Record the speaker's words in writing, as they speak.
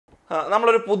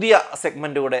നമ്മളൊരു പുതിയ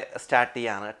സെഗ്മെന്റ് കൂടെ സ്റ്റാർട്ട്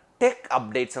ചെയ്യാണ്. ടെക്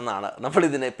അപ്ഡേറ്റ്സ് എന്നാണ് നമ്മൾ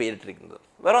ഇതിനെ പേരിട്ടിരിക്കുന്നത്.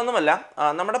 വേറെ ഒന്നുമല്ല,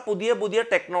 നമ്മുടെ പുതിയ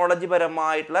ടെക്നോളജി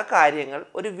പരമായിട്ടുള്ള കാര്യങ്ങൾ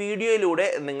ഒരു വീഡിയോയിലൂടെ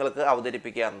നിങ്ങൾക്ക്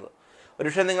അവതരിപ്പിക്കാവുന്നത്.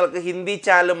 ഒരുപക്ഷെ നിങ്ങൾക്ക് ഹിന്ദി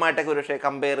ചാനലുമായിട്ടൊക്കെ ഒരുപക്ഷെ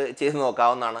കമ്പയർ ചെയ്ത്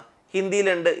നോക്കാവുന്നതാണ്.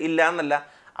 ഹിന്ദിയിലുണ്ട്, ഇല്ല എന്നല്ല,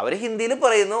 അവർ ഹിന്ദിയിൽ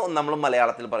പറയുന്നു, നമ്മൾ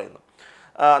മലയാളത്തിൽ പറയുന്നു.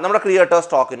 നമ്മുടെ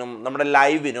ക്രിയേറ്റേഴ്സ് ടോക്കിനും നമ്മുടെ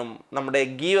ലൈവിനും നമ്മുടെ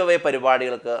ഗീവ് അവേ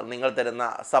പരിപാടികൾക്ക് നിങ്ങൾ തരുന്ന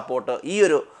സപ്പോർട്ട്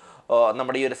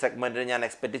നമ്മുടെ ഈ ഒരു സെഗ്മെൻറ്റിൽ ഞാൻ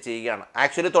എക്സ്പെക്റ്റ് ചെയ്യുകയാണ്.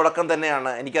 ആക്ച്വലി തുടക്കം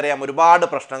തന്നെയാണ്. എനിക്കറിയാം ഒരുപാട്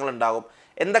പ്രശ്നങ്ങളുണ്ടാകും,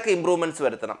 എന്തൊക്കെ ഇമ്പ്രൂവ്മെൻറ്റ്സ്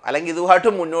വരുത്തണം, അല്ലെങ്കിൽ ഇതുമായിട്ട്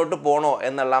മുന്നോട്ട് പോകണോ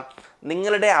എന്നുള്ള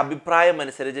നിങ്ങളുടെ അഭിപ്രായം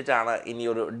അനുസരിച്ചിട്ടാണ്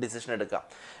ഇനിയൊരു ഡിസിഷൻ എടുക്കുക.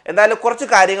 എന്തായാലും കുറച്ച്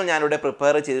കാര്യങ്ങൾ ഞാനിവിടെ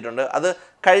പ്രിപ്പയർ ചെയ്തിട്ടുണ്ട്. അത്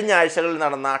കഴിഞ്ഞ ആഴ്ചകളിൽ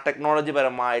നടന്ന ടെക്നോളജി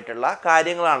പരമായിട്ടുള്ള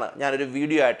കാര്യങ്ങളാണ് ഞാനൊരു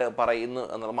വീഡിയോ ആയിട്ട് പറയുന്നു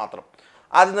എന്നത് മാത്രം.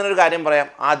 ആദ്യം തന്നെ ഒരു കാര്യം പറയാം.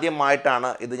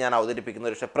 ആദ്യമായിട്ടാണ് ഇത് ഞാൻ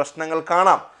അവതരിപ്പിക്കുന്നത്. പക്ഷേ പ്രശ്നങ്ങൾ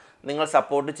കാണാം, നിങ്ങൾ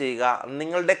സപ്പോർട്ട് ചെയ്യുക.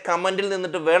 നിങ്ങളുടെ കമൻറ്റിൽ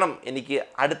നിന്നിട്ട് വേണം എനിക്ക്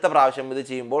അടുത്ത പ്രാവശ്യം ഇത്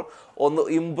ചെയ്യുമ്പോൾ ഒന്ന്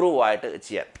ഇമ്പ്രൂവ് ആയിട്ട്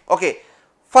ചെയ്യാൻ. Okay,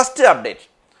 first update,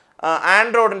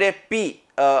 ആൻഡ്രോയിഡിൻ്റെ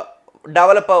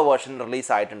developer version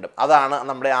റിലീസായിട്ടുണ്ട്. അതാണ്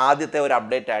നമ്മുടെ ആദ്യത്തെ ഒരു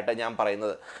അപ്ഡേറ്റ് ആയിട്ട് ഞാൻ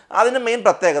പറയുന്നത്. അതിന് മെയിൻ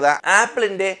പ്രത്യേകത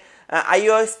ആപ്പിളിൻ്റെ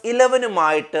iOS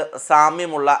 11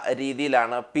 സാമ്യമുള്ള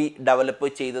രീതിയിലാണ് ഡെവലപ്പ്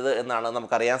ചെയ്തത് എന്നാണ്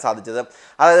നമുക്കറിയാൻ സാധിച്ചത്.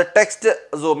 അതായത് ടെക്സ്റ്റ്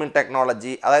സൂമിംഗ്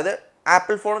ടെക്നോളജി, അതായത്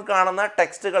ആപ്പിൾ ഫോണിൽ കാണുന്ന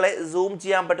ടെക്സ്റ്റുകളെ സൂം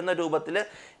ചെയ്യാൻ പറ്റുന്ന രൂപത്തിൽ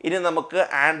ഇനി നമുക്ക്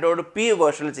ആൻഡ്രോയിഡ്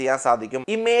വേർഷനിൽ ചെയ്യാൻ സാധിക്കും.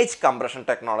 ഇമേജ് കംപ്രഷൻ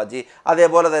ടെക്നോളജി,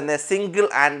 അതേപോലെ തന്നെ സിംഗിൾ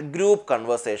ആൻഡ് ഗ്രൂപ്പ്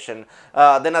കൺവേഴ്സേഷൻ,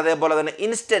 അതേപോലെ തന്നെ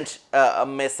ഇൻസ്റ്റൻറ്റ്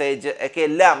മെസ്സേജ് ഒക്കെ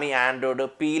എല്ലാം ഈ ആൻഡ്രോയിഡ്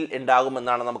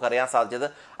ഉണ്ടാകുമെന്നാണ് നമുക്കറിയാൻ സാധിച്ചത്.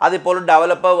 അതിപ്പോൾ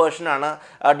ഡെവലപ്പർ വേർഷനാണ്.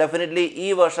 ഡെഫിനറ്റ്ലി ഈ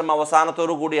വർഷം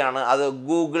അവസാനത്തോടു കൂടിയാണ്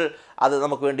ഗൂഗിൾ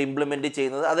നമുക്ക് വേണ്ടി ഇംപ്ലിമെൻറ്റ്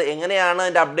ചെയ്യുന്നത്. അത് എങ്ങനെയാണ്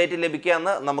അതിൻ്റെ അപ്ഡേറ്റ് ലഭിക്കുക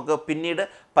എന്ന് നമുക്ക് പിന്നീട്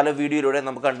പല വീഡിയോയിലൂടെ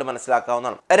നമുക്ക് കണ്ട്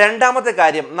മനസ്സിലാക്കാവുന്നതാണ്. രണ്ടാമത്തെ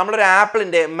കാര്യം, നമ്മളൊരു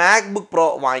ആപ്പിളിൻ്റെ മാക്ബുക്ക് പ്രോ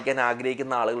വാങ്ങിക്കാൻ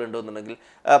ആഗ്രഹിക്കുന്ന ആളുകളുണ്ടെന്നുണ്ടെങ്കിൽ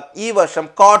ഈ വർഷം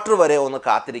ക്വാർട്ടർ വരെ ഒന്ന്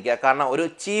കാത്തിരിക്കുക. കാരണം ഒരു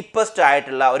ചീപ്പസ്റ്റ്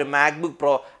ആയിട്ടുള്ള ഒരു മാക്ബുക്ക്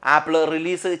പ്രോ ആപ്പിൾ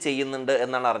റിലീസ് ചെയ്യുന്നുണ്ട്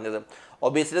എന്നാണ് അറിഞ്ഞത്.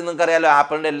 ഒബിയസ്ലി നിങ്ങൾക്കറിയാലോ,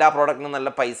 ആപ്പിളിൻ്റെ എല്ലാ പ്രോഡക്റ്റിനും നല്ല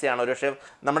പൈസയാണ്. ഒരു പക്ഷേ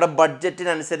നമ്മുടെ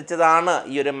ബഡ്ജറ്റിനനുസരിച്ചതാണ്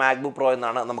ഈ ഒരു മാക്ബുക്ക് പ്രോ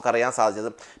എന്നാണ് നമുക്കറിയാൻ സാധിച്ചത്.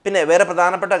 പിന്നെ വേറെ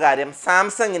പ്രധാനപ്പെട്ട കാര്യം,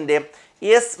 സാംസങ്ങിൻ്റെ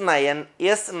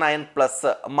S9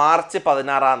 പ്ലസ് മാർച്ച്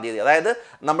 16 അതായത്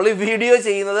നമ്മൾ ഈ വീഡിയോ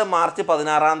ചെയ്യുന്നത് മാർച്ച്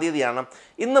 16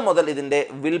 ഇന്ന് മുതൽ ഇതിൻ്റെ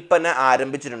വിൽപ്പന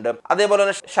ആരംഭിച്ചിട്ടുണ്ട്. അതേപോലെ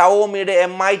തന്നെ ഷവോമിയുടെ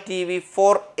MI TV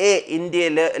 4A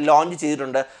ഇന്ത്യയിൽ ലോഞ്ച്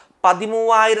ചെയ്തിട്ടുണ്ട്.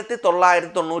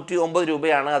 13,999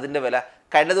 രൂപയാണ് അതിൻ്റെ വില.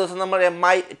 കഴിഞ്ഞ ദിവസം നമ്മൾ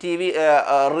MI TV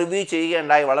റിവ്യൂ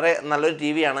ചെയ്യുകയുണ്ടായി. വളരെ നല്ലൊരു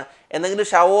ടി വിയാണ്. എന്തെങ്കിലും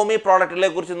ഷവോമി പ്രോഡക്റ്റുകളെ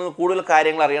കുറിച്ച് നിങ്ങൾക്ക് കൂടുതൽ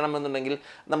കാര്യങ്ങൾ അറിയണമെന്നുണ്ടെങ്കിൽ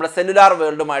നമ്മുടെ സെല്ലുലാർ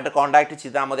വേൾഡുമായിട്ട് കോൺടാക്ട്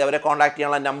ചെയ്താൽ മതി. അവരെ കോൺടാക്ട്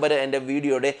ചെയ്യാനുള്ള നമ്പർ എൻ്റെ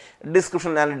വീഡിയോയുടെ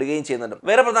ഡിസ്ക്രിപ്ഷനിൽ ഞാൻ ഇടുകയും ചെയ്യുന്നുണ്ട്.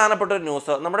 വേറെ പ്രധാനപ്പെട്ട ഒരു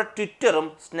ന്യൂസ്, നമ്മുടെ ട്വിറ്ററും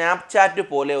സ്നാപ്ചാറ്റ്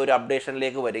പോലെ ഒരു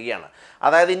അപ്ഡേഷനിലേക്ക് വരികയാണ്.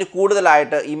 അതായത് ഇനി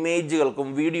കൂടുതലായിട്ട് ഇമേജുകൾക്കും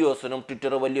വീഡിയോസിനും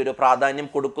ട്വിറ്റർ വലിയൊരു പ്രാധാന്യം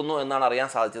കൊടുക്കുന്നു എന്നാണ് അറിയാൻ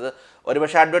സാധിച്ചത്.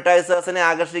 ഒരുപക്ഷെ അഡ്വർടൈസേഴ്സിനെ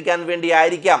ആകർഷിക്കാൻ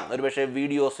വേണ്ടിയായിരിക്കാം ഒരുപക്ഷെ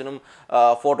വീഡിയോസിനും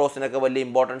ഫോട്ടോസിനൊക്കെ വലിയ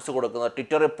ഇമ്പോർട്ടൻസ് കൊടുക്കുന്നത്.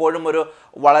 ട്വിറ്റർ എപ്പോഴും ഒരു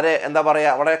വളരെ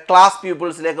വളരെ ക്ലാസ്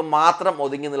പീപ്പിൾസിലേക്ക് മാത്രം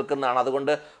ഒതുങ്ങി നിൽക്കുന്നതാണ്.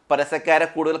 അതുകൊണ്ട് പരസ്യക്കാരെ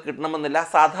കൂടുതൽ കിട്ടണമെന്നില്ല.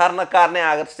 സാധാരണക്കാരനെ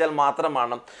ആകർഷിച്ചാൽ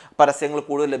മാത്രമാണ് പരസ്യങ്ങൾ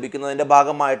കൂടുതൽ ലഭിക്കുന്നതിൻ്റെ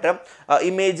ഭാഗമായിട്ട്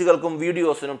ഇമേജുകൾക്കും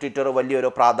വീഡിയോസിനും ട്വിറ്റർ വലിയൊരു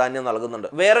പ്രാധാന്യം നൽകുന്നുണ്ട്.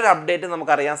 വേറൊരു അപ്ഡേറ്റ്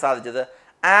നമുക്കറിയാൻ സാധിച്ചത്,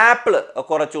 ആപ്പിൾ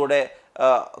കുറച്ചുകൂടെ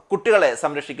കുട്ടികളെ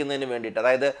സംരക്ഷിക്കുന്നതിന് വേണ്ടിയിട്ട്,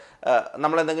 അതായത്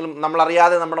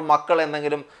നമ്മളറിയാതെ നമ്മുടെ മക്കൾ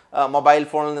എന്തെങ്കിലും മൊബൈൽ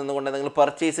ഫോണിൽ നിന്നുകൊണ്ട് എന്തെങ്കിലും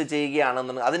പർച്ചേസ്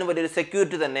ചെയ്യുകയാണെന്നുണ്ടെങ്കിൽ അതിന് വലിയൊരു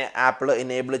സെക്യൂരിറ്റി തന്നെ ആപ്പിൾ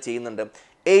എനേബിൾ ചെയ്യുന്നുണ്ട്.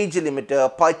 Age limit,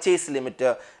 purchase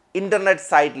limit, internet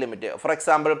site limit. For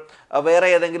example വേറെ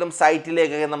ഏതെങ്കിലും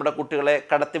സൈറ്റിലേക്കൊക്കെ നമ്മുടെ കുട്ടികളെ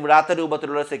കടത്തിവിടാത്ത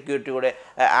രൂപത്തിലുള്ള സെക്യൂരിറ്റി കൂടെ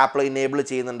ആപ്പിൾ ഇനേബിൾ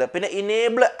ചെയ്യുന്നുണ്ട്. പിന്നെ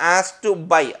ഇനേബിൾ ആസ് ടു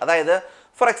ബൈ, അതായത്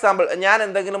ഫോർ എക്സാമ്പിൾ ഞാൻ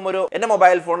എന്തെങ്കിലും എൻ്റെ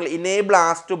മൊബൈൽ ഫോണിൽ enable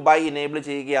as to by enable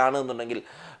ചെയ്യുകയാണെന്നുണ്ടെങ്കിൽ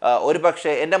ഒരു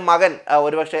പക്ഷേ എൻ്റെ മകൻ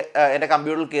എൻ്റെ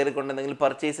കമ്പ്യൂട്ടറിൽ കയറിക്കൊണ്ട് എന്തെങ്കിലും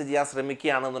പർച്ചേസ് ചെയ്യാൻ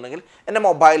ശ്രമിക്കുകയാണെന്നുണ്ടെങ്കിൽ എൻ്റെ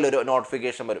മൊബൈലിൽ ഒരു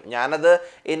നോട്ടിഫിക്കേഷൻ വരും. ഞാനത്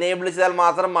എനേബിൾ ചെയ്താൽ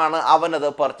മാത്രമാണ് അവനത്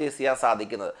പർച്ചേസ് ചെയ്യാൻ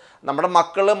സാധിക്കുന്നത്. നമ്മുടെ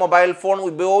മക്കൾ മൊബൈൽ ഫോൺ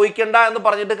ഉപയോഗിക്കേണ്ട എന്ന്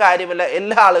പറഞ്ഞിട്ട് കാര്യമില്ല,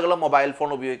 എല്ലാ ആളുകളും മൊബൈൽ ഫോൺ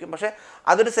ഉപയോഗിക്കും. പക്ഷേ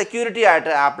അതൊരു സെക്യൂരിറ്റി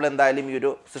ആയിട്ട് ആപ്പിൾ എന്തായാലും ഈ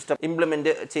ഒരു സിസ്റ്റം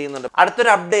ഇംപ്ലിമെൻറ്റ് ചെയ്യുന്നുണ്ട്.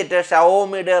 അടുത്തൊരു അപ്ഡേറ്റ്,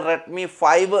 ഷവോമിയുടെ Redmi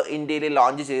 5 ഇന്ത്യയിൽ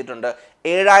ലോഞ്ച് ചെയ്തിട്ടുണ്ട്.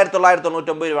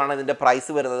 7,999 രൂപയാണ് ഇതിൻ്റെ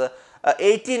പ്രൈസ് വരുന്നത്.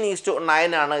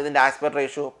 18:9 ആണ് ഇതിൻ്റെ ആസ്പെക്ട്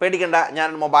റേഷ്യോ. പേടിക്കേണ്ട, ഞാൻ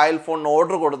മൊബൈൽ ഫോൺ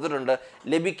ഓർഡർ കൊടുത്തിട്ടുണ്ട്.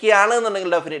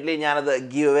 ലഭിക്കുകയാണെന്നുണ്ടെങ്കിൽ ഡെഫിനറ്റ്ലി ഞാനത്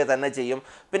ഗീവ് അവേ തന്നെ ചെയ്യും.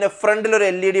 പിന്നെ ഫ്രണ്ടിലൊരു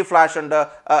LED ഫ്ലാഷ് ഉണ്ട്.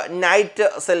 നൈറ്റ്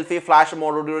സെൽഫി ഫ്ലാഷ്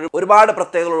മോഡോടുകൂടി ഒരുപാട്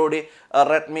പ്രത്യേകതകളോടുകൂടി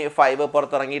Redmi 5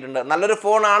 പുറത്തിറങ്ങിയിട്ടുണ്ട്. നല്ലൊരു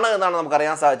ഫോണാണ് എന്നാണ്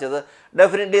നമുക്കറിയാൻ സാധിച്ചത്.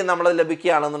 ഡെഫിനറ്റ്ലി നമ്മളത്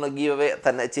ലഭിക്കുകയാണെന്നുണ്ടെങ്കിൽ ഗീവ് അവേ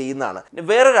തന്നെ ചെയ്യുന്നതാണ്.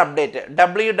 വേറൊരു update,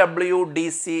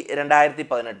 WWDC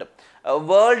 2018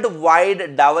 world wide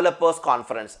developers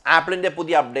conference. ആപ്പിളിൻ്റെ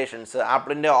പുതിയ അപ്ഡേഷൻസ്,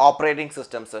 ആപ്പിളിൻ്റെ ഓപ്പറേറ്റിംഗ്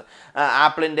സിസ്റ്റംസ്,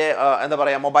 ആപ്പിളിൻ്റെ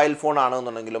മൊബൈൽ ഫോൺ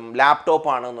ആണെന്നുണ്ടെങ്കിലും ലാപ്ടോപ്പ്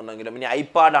ആണെന്നുണ്ടെങ്കിലും ഇനി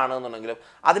ഐപാഡ് ആണെന്നുണ്ടെങ്കിലും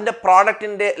അതിൻ്റെ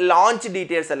പ്രോഡക്റ്റിൻ്റെ ലോഞ്ച്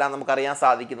ഡീറ്റെയിൽസ് എല്ലാം നമുക്കറിയാൻ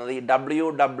സാധിക്കുന്നത് ഈ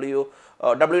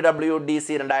WWDC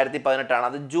 2018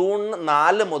 അത് ജൂൺ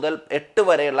 4 മുതൽ 8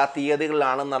 വരെയുള്ള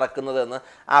തീയതികളിലാണ് നടക്കുന്നതെന്ന്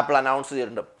ആപ്പിൾ അനൗൺസ്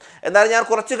ചെയ്തിട്ടുണ്ട്. എന്തായാലും ഞാൻ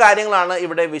കുറച്ച് കാര്യങ്ങളാണ്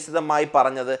ഇവിടെ വിശദമായി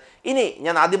പറഞ്ഞത്. ഇനി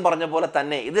ഞാൻ ആദ്യം പറഞ്ഞ പോലെ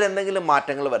തന്നെ ഇതിലെന്തെങ്കിലും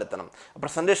മാറ്റങ്ങൾ വരുത്തണം,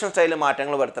 പ്രസൻറ്റേഷൻ സ്റ്റൈലിൽ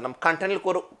മാറ്റങ്ങൾ വരുത്തണം,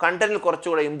 കണ്ടന്റിൽ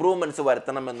കുറച്ചുകൂടെ ഇമ്പ്രൂവ്മെൻറ്റ്സ്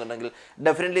വരുത്തണം എന്നുണ്ടെങ്കിൽ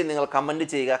ഡെഫിനറ്റ്ലി നിങ്ങൾ കമൻറ്റ്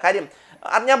ചെയ്യുക. കാര്യം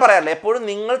അത് ഞാൻ പറയാറില്ല, എപ്പോഴും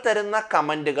നിങ്ങൾ തരുന്ന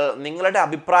കമൻറ്റുകൾ, നിങ്ങളുടെ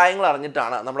അഭിപ്രായങ്ങൾ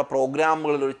അറിഞ്ഞിട്ടാണ് നമ്മുടെ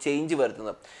പ്രോഗ്രാമുകളിൽ ഒരു ചേഞ്ച്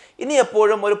വരുത്തുന്നത്. ഇനി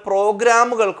എപ്പോഴും ഒരു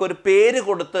പ്രോഗ്രാമുകൾക്ക് ഒരു പേര്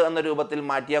കൊടുത്ത് എന്ന രൂപത്തിൽ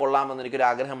മാറ്റിയാൽ കൊള്ളാമെന്ന് എനിക്കൊരു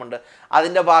ആഗ്രഹമുണ്ട്.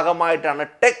 അതിൻ്റെ ഭാഗമായിട്ടാണ്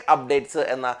ടെക് അപ്ഡേറ്റ്സ്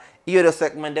എന്ന ഈ ഒരു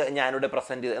സെഗ്മെൻറ്റ് ഞാനിവിടെ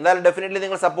പ്രസൻറ്റ് ചെയ്തത്. എന്തായാലും ഡെഫിനറ്റ്ലി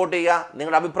നിങ്ങൾ സപ്പോർട്ട് ചെയ്യുക,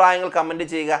 നിങ്ങളുടെ അഭിപ്രായങ്ങൾ കമൻറ്റ്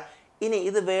ചെയ്യുക. ഇനി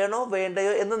ഇത് വേണോ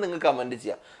വേണ്ടയോ എന്ന് നിങ്ങൾ കമൻറ്റ്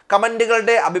ചെയ്യാം.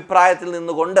 കമൻറ്റുകളുടെ അഭിപ്രായത്തിൽ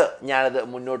നിന്നുകൊണ്ട് ഞാനിത്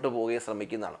മുന്നോട്ട് പോവുകയും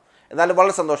ശ്രമിക്കുന്നതാണ്. എന്നാലും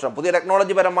വളരെ സന്തോഷം. പുതിയ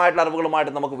ടെക്നോളജി പരമായിട്ടുള്ള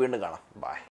അറിവുകളുമായിട്ട് നമുക്ക് വീണ്ടും കാണാം. ബൈ.